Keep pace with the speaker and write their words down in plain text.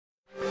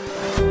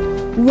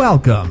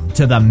Welcome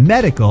to the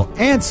Medical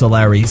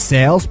Ancillary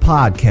Sales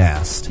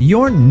Podcast,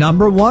 your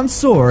number one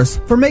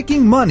source for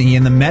making money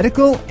in the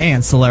medical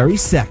ancillary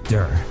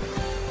sector.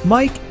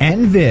 Mike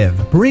and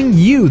Viv bring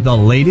you the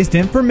latest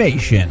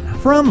information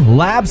from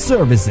lab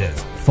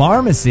services,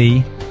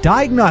 pharmacy,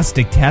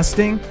 diagnostic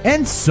testing,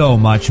 and so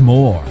much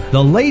more.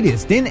 The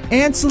latest in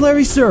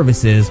ancillary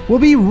services will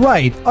be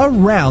right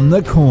around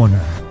the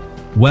corner.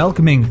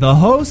 Welcoming the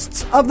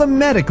hosts of the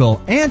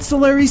Medical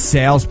Ancillary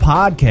Sales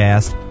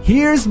Podcast,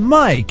 here's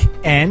Mike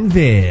and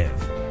Viv.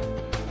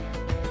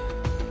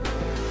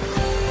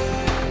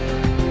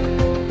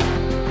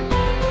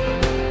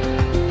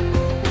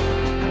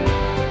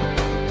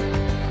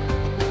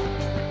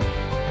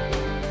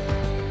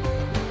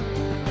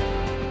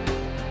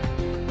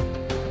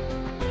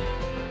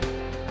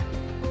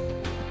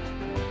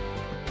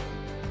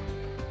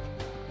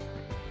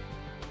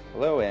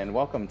 Hello and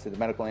welcome to the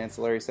Medical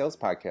Ancillary Sales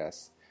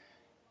Podcast.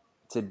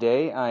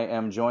 Today I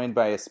am joined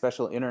by a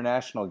special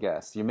international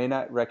guest. You may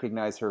not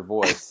recognize her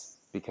voice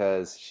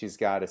because she's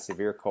got a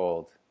severe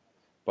cold,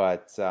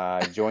 but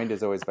joined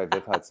as always by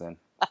Viv Hudson.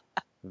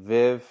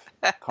 Viv,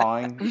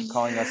 calling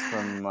us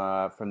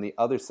from the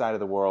other side of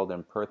the world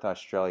in Perth,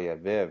 Australia.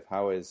 Viv,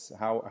 how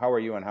are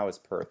you and how is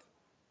Perth?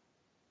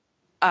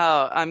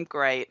 Oh, I'm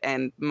great,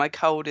 and my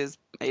cold is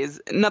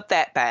not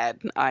that bad.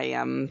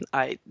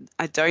 I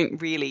don't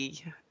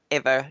really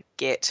ever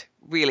get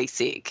really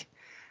sick.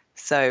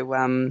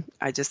 So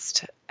I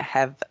just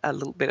have a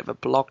little bit of a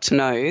blocked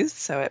nose,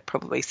 so it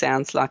probably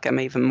sounds like I'm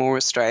even more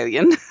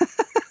Australian.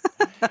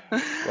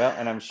 Well,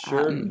 and I'm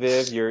sure,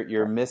 Viv,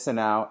 you're missing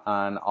out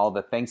on all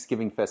the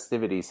Thanksgiving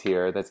festivities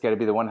here. That's got to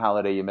be the one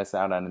holiday you miss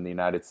out on in the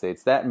United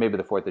States. That and maybe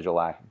the 4th of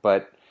July.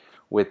 But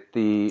with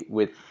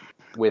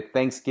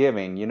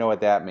Thanksgiving, you know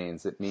what that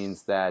means. It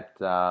means that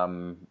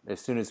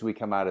as soon as we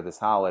come out of this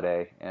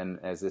holiday, and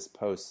as this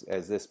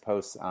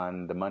posts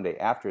on the Monday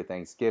after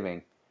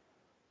Thanksgiving,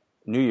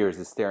 New Year's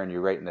is staring you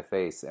right in the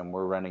face, and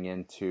we're running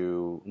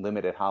into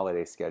limited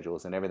holiday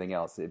schedules and everything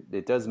else.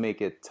 It does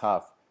make it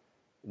tough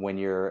when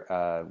you're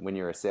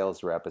a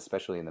sales rep,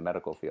 especially in the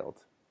medical field.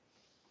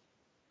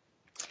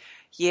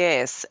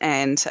 Yes,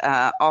 and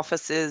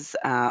offices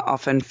are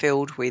often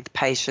filled with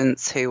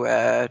patients who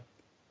are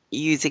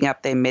using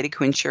up their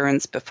medical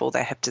insurance before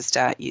they have to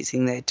start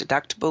using their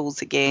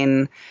deductibles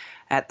again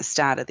at the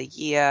start of the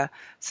year.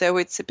 So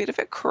it's a bit of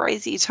a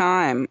crazy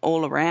time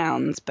all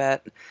around,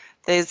 but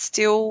there's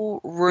still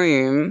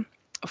room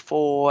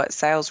for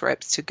sales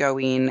reps to go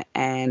in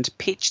and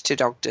pitch to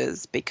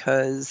doctors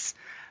because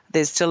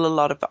there's still a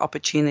lot of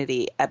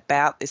opportunity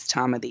about this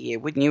time of the year.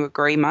 Wouldn't you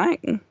agree,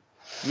 Mike?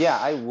 Yeah,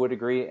 I would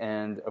agree.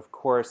 And of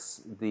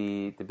course,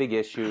 the big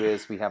issue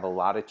is we have a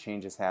lot of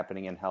changes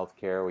happening in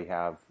healthcare. We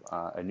have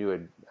a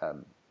new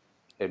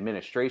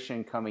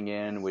administration coming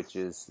in, which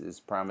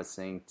is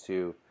promising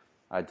to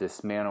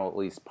dismantle at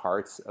least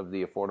parts of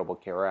the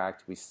Affordable Care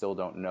Act. We still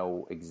don't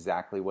know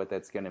exactly what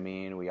that's going to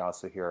mean. We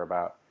also hear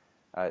about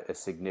a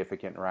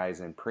significant rise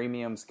in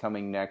premiums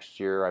coming next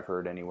year. I've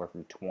heard anywhere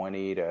from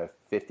 20 to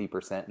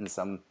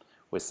 50%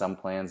 with some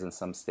plans in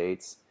some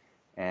states.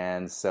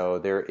 And so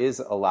there is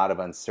a lot of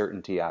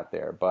uncertainty out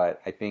there. But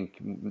I think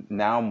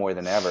now more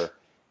than ever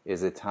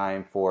is a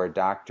time for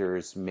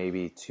doctors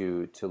maybe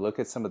to look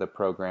at some of the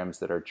programs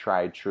that are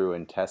tried, true,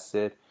 and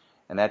tested.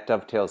 And that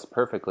dovetails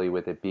perfectly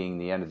with it being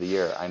the end of the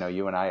year. I know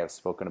you and I have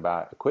spoken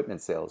about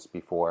equipment sales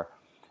before,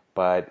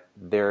 but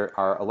there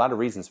are a lot of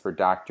reasons for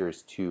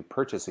doctors to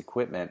purchase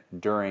equipment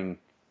during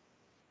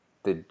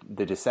the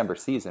December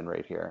season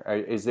right here.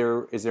 Is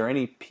there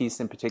any piece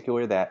in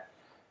particular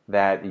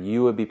that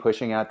you would be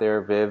pushing out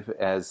there, Viv,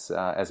 as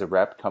a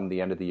rep come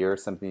the end of the year,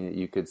 something that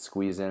you could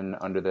squeeze in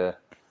under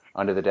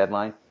the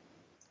deadline?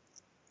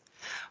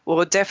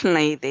 Well,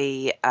 definitely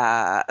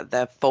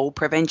the fall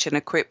prevention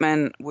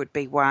equipment would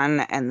be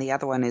one, and the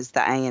other one is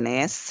the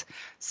ANS.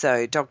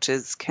 So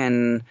doctors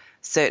can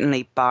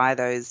certainly buy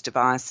those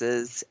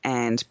devices,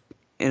 and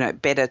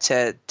better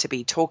to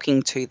be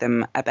talking to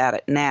them about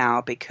it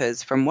now,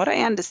 because from what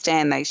I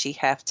understand, they actually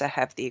have to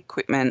have the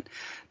equipment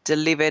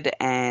delivered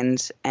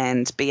and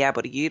be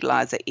able to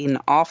utilize it in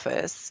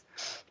office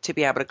to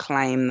be able to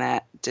claim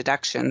that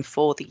deduction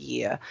for the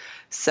year.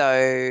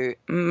 So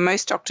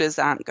most doctors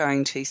aren't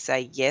going to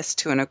say yes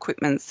to an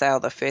equipment sale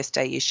the first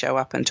day you show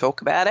up and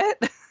talk about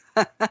it.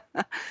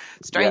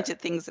 Stranger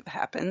things have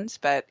happened,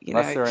 but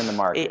unless they're in the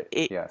market,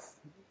 yes.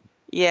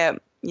 Yeah.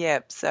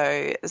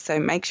 So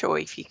make sure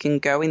if you can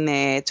go in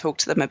there, talk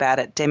to them about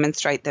it,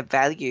 demonstrate the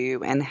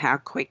value and how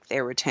quick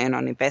their return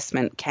on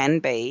investment can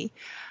be.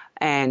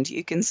 And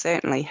you can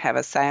certainly have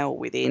a sale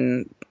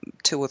within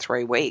 2 or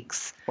 3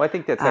 weeks. Well, I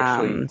think that's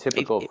actually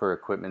typical for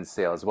equipment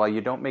sales. While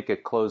you don't make a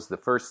close the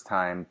first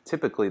time,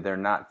 typically they're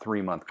not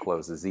 3-month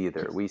closes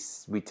either. We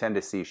tend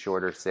to see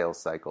shorter sales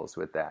cycles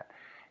with that.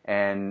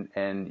 And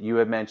you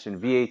had mentioned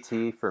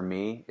VAT for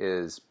me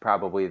is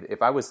probably,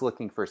 if I was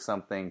looking for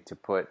something to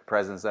put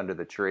presents under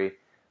the tree,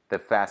 the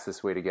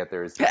fastest way to get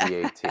there is the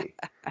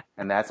VAT.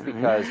 And that's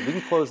because we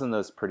can close on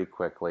those pretty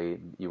quickly.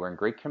 You earn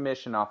great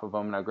commission off of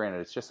them. Now,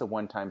 granted, it's just a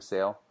one-time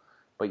sale,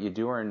 but you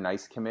do earn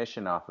nice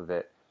commission off of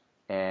it.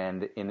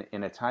 And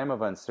in a time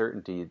of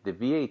uncertainty, the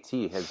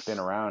VAT has been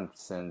around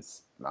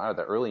since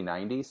the early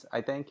 90s,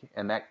 I think,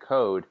 and that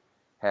code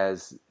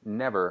has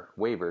never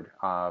wavered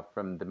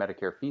from the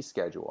Medicare fee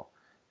schedule.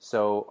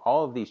 So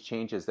all of these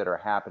changes that are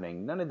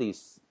happening, none of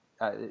these,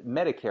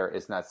 Medicare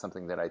is not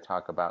something that I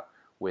talk about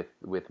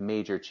with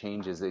major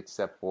changes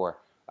except for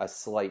a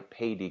slight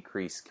pay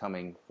decrease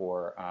coming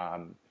for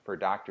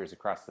doctors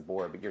across the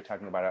board. But you're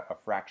talking about a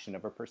fraction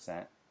of a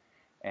percent.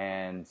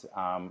 And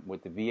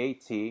with the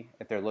VAT,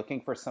 if they're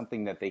looking for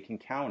something that they can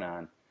count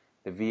on,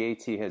 the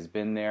VAT has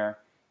been there.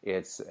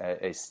 It's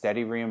a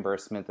steady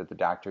reimbursement that the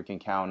doctor can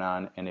count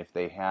on. And if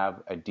they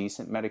have a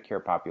decent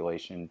Medicare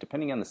population,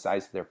 depending on the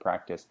size of their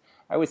practice,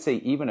 I would say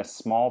even a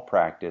small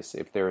practice,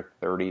 if they're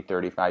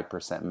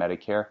 30-35%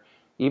 Medicare,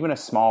 even a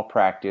small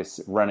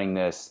practice running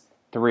this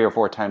 3 or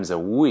 4 times a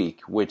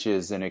week, which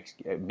is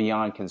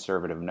beyond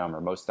conservative number.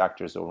 Most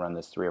doctors will run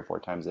this 3 or 4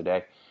 times a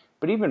day.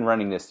 But even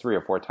running this 3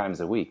 or 4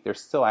 times a week, they're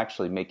still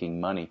actually making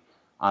money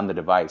on the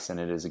device, and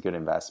it is a good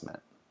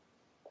investment.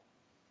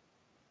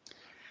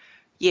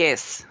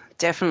 Yes,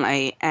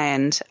 definitely.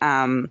 And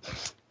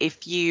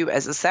if you,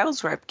 as a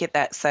sales rep, get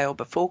that sale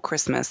before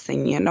Christmas,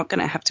 then you're not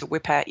going to have to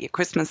whip out your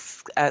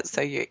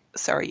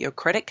your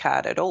credit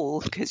card at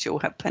all, because you'll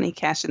have plenty of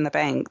cash in the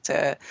bank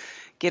to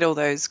get all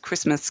those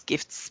Christmas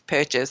gifts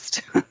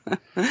purchased.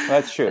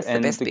 That's true. That's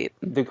and the best bit.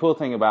 The cool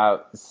thing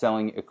about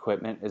selling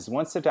equipment is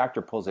once the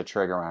doctor pulls a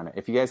trigger on it,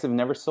 if you guys have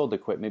never sold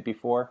equipment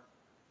before,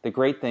 the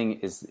great thing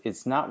is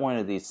it's not one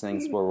of these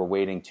things where we're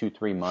waiting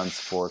 2-3 months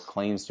for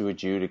claims to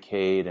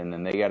adjudicate, and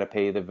then they got to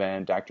pay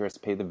doctor has to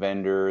pay the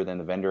vendor, then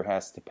the vendor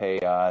has to pay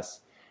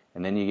us,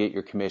 and then you get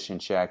your commission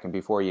check, and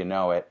before you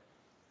know it,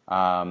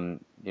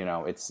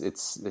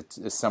 it's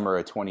summer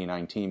of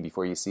 2019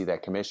 before you see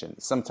that commission.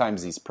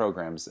 Sometimes these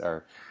programs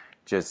are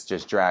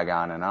just drag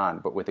on and on.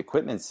 But with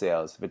equipment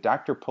sales, if a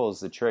doctor pulls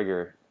the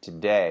trigger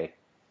today,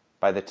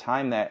 by the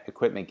time that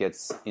equipment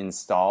gets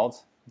installed,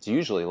 it's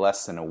usually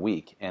less than a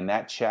week, and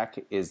that check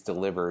is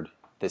delivered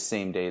the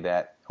same day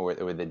or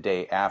the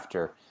day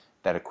after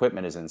that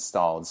equipment is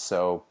installed.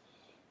 So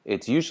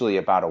it's usually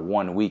about a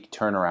 1-week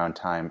turnaround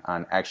time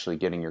on actually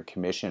getting your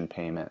commission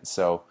payment.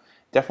 So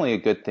definitely a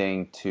good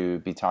thing to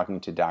be talking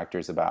to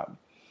doctors about.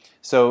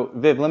 So,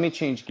 Viv, let me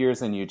change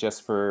gears on you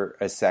just for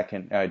a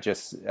second,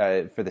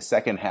 for the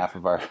second half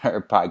of our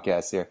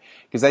podcast here,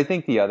 because I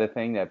think the other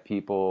thing that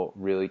people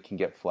really can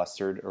get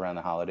flustered around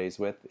the holidays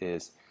with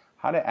is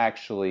how to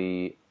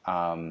actually,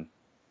 how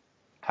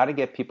to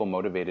get people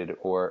motivated,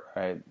 or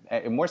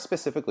more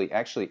specifically,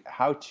 actually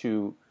how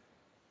to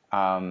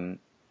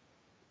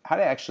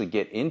actually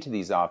get into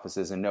these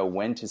offices and know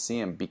when to see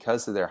them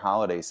because of their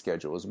holiday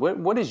schedules.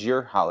 What is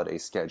your holiday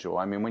schedule?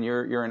 I mean, when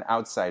you're an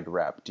outside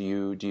rep, do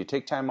you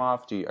take time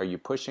off? Are you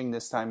pushing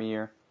this time of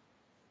year?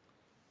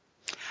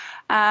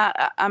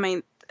 I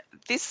mean,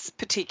 this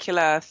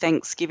particular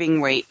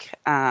Thanksgiving week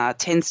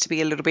tends to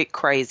be a little bit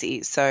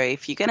crazy. So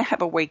if you're going to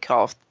have a week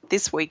off,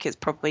 this week is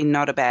probably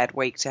not a bad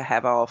week to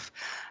have off.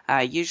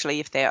 Usually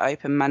if they're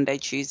open Monday,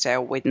 Tuesday,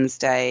 or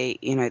Wednesday,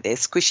 they're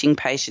squishing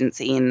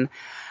patients in.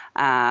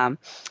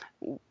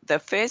 The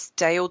first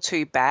day or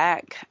two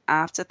back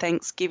after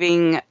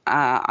Thanksgiving,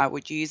 I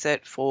would use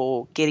it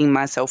for getting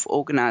myself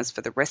organized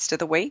for the rest of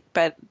the week.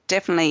 But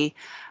definitely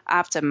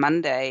after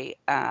Monday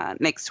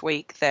next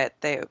week,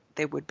 that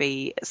there would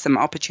be some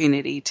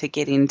opportunity to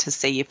get in to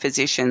see your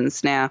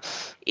physicians. Now,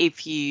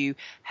 if you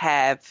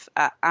are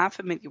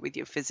familiar with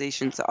your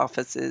physicians'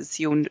 offices,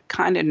 you'll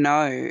kind of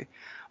know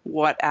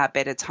what are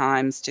better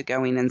times to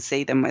go in and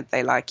see them, whether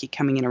they like you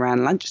coming in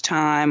around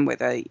lunchtime,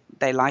 whether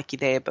they like you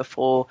there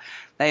before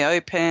they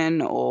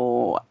open,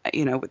 or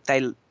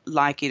they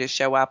like you to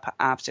show up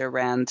after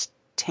around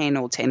 10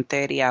 or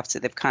 10:30 after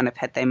they've kind of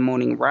had their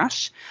morning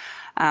rush.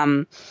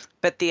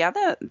 But the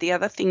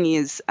other thing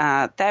is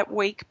that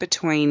week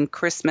between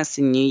Christmas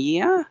and New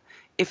Year,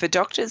 if a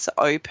doctor's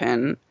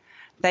open,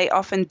 they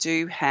often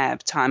do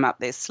have time up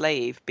their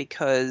sleeve,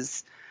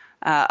 because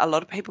a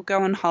lot of people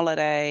go on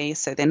holiday,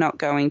 so they're not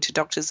going to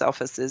doctors'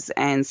 offices,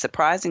 and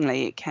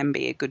surprisingly, it can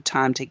be a good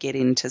time to get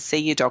in to see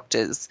your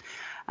doctors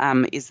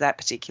is that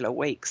particular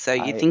week. So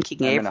you're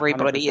thinking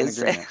everybody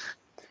is...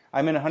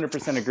 I'm in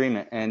 100%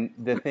 agreement. And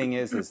the thing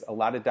is a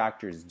lot of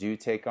doctors do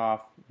take off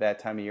that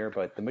time of year,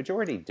 but the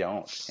majority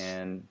don't.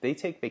 And they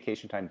take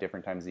vacation time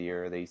different times of the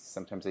year.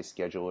 Sometimes they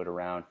schedule it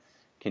around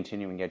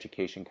continuing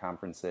education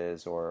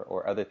conferences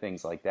or other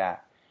things like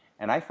that.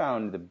 And I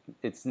found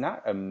it's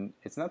not the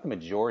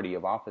majority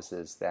of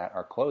offices that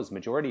are closed.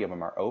 Majority of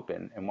them are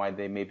open, and why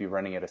they may be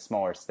running at a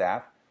smaller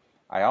staff.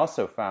 I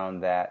also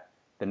found that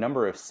the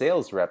number of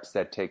sales reps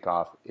that take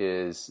off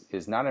is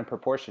not in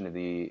proportion to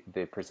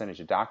the percentage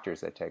of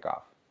doctors that take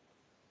off.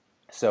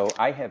 So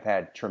I have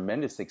had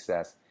tremendous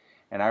success.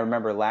 And I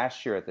remember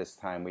last year at this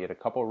time, we had a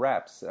couple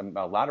reps. A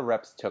lot of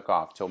reps took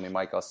off, told me,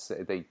 Mike,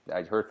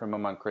 I heard from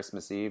them on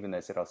Christmas Eve, and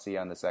they said, I'll see you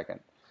on the 2nd.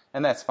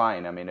 And that's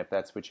fine. I mean, if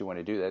that's what you want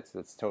to do,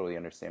 that's totally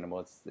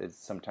understandable. It's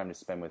some time to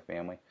spend with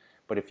family.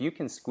 But if you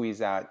can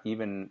squeeze out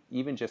even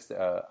just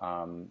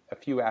a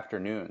few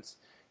afternoons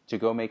to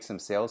go make some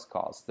sales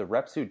calls. The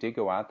reps who did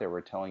go out there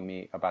were telling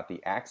me about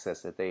the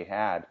access that they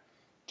had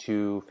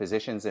to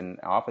physicians and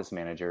office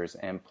managers,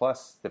 and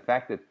plus the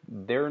fact that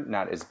they're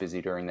not as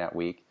busy during that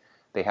week.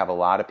 They have a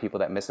lot of people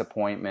that miss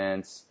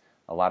appointments,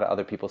 a lot of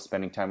other people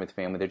spending time with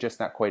family. They're just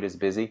not quite as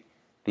busy.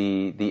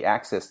 The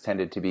access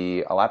tended to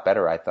be a lot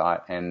better, I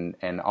thought,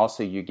 and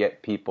also you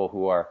get people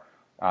who are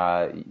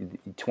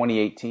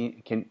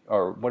 2018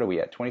 or what are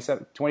we at,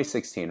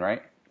 2016,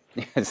 right?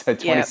 So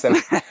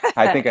 27. Yeah.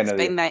 I think I know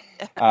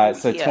that.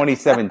 So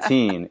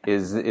 2017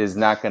 is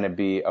not going to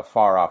be a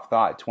far off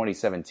thought.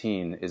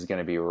 2017 is going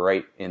to be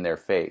right in their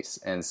face,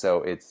 and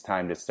so it's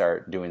time to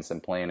start doing some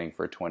planning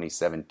for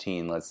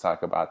 2017. Let's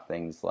talk about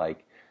things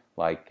like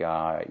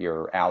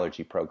your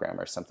allergy program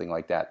or something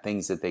like that.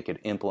 Things that they could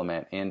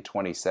implement in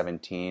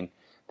 2017.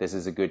 This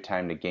is a good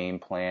time to game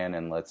plan,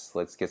 and let's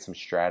get some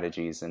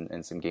strategies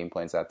and some game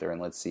plans out there,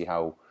 and let's see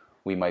how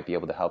we might be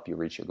able to help you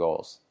reach your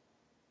goals.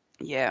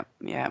 Yeah.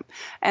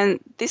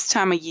 And this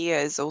time of year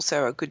is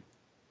also a good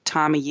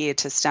time of year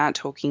to start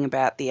talking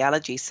about the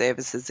allergy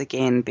services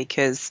again,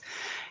 because,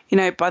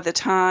 by the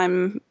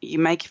time you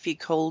make a few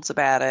calls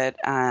about it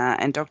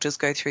and doctors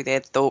go through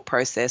their thought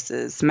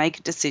processes, make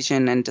a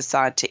decision and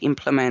decide to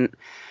implement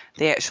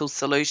the actual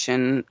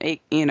solution,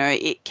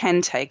 it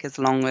can take as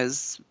long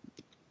as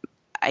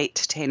 8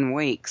 to 10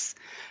 weeks.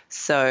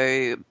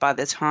 So by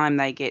the time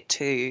they get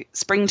to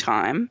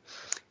springtime,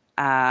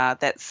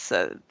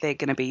 they're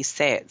going to be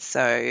set.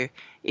 So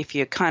if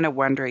you're kind of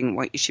wondering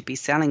what you should be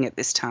selling at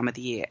this time of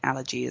the year,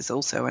 allergy is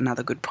also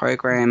another good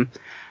program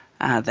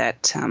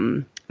that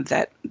can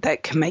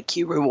make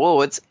you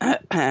rewards.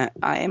 I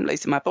am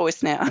losing my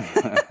voice now.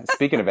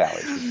 Speaking of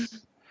allergies.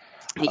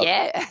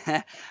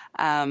 Yeah.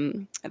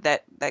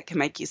 That can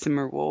make you some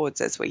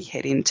rewards as we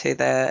head into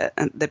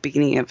the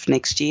beginning of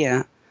next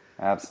year.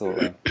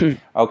 Absolutely.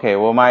 Okay,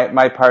 well,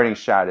 my parting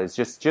shot is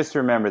just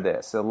remember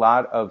this. A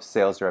lot of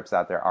sales reps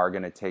out there are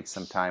going to take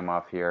some time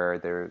off here.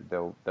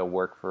 They'll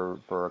work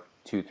for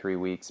 2-3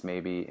 weeks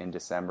maybe in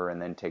December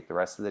and then take the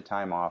rest of the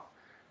time off.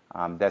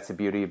 That's the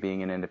beauty of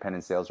being an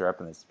independent sales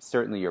rep, and it's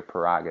certainly your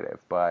prerogative.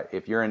 But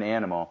if you're an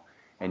animal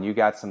and you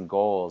got some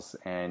goals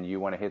and you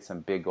want to hit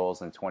some big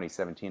goals in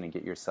 2017 and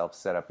get yourself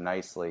set up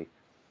nicely,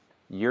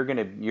 you're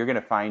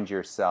gonna find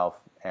yourself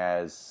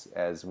as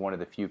one of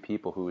the few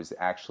people who is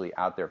actually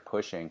out there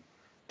pushing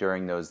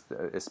during those,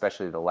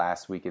 especially the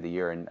last week of the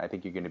year. And I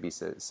think you're going to be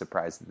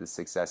surprised at the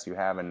success you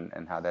have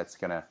and how that's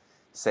going to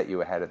set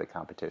you ahead of the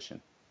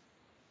competition.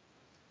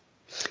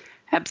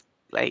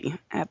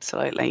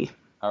 Absolutely.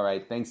 All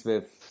right. Thanks,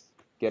 Viv.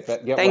 Get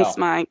Thanks, well.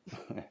 Mike.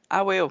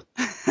 I will.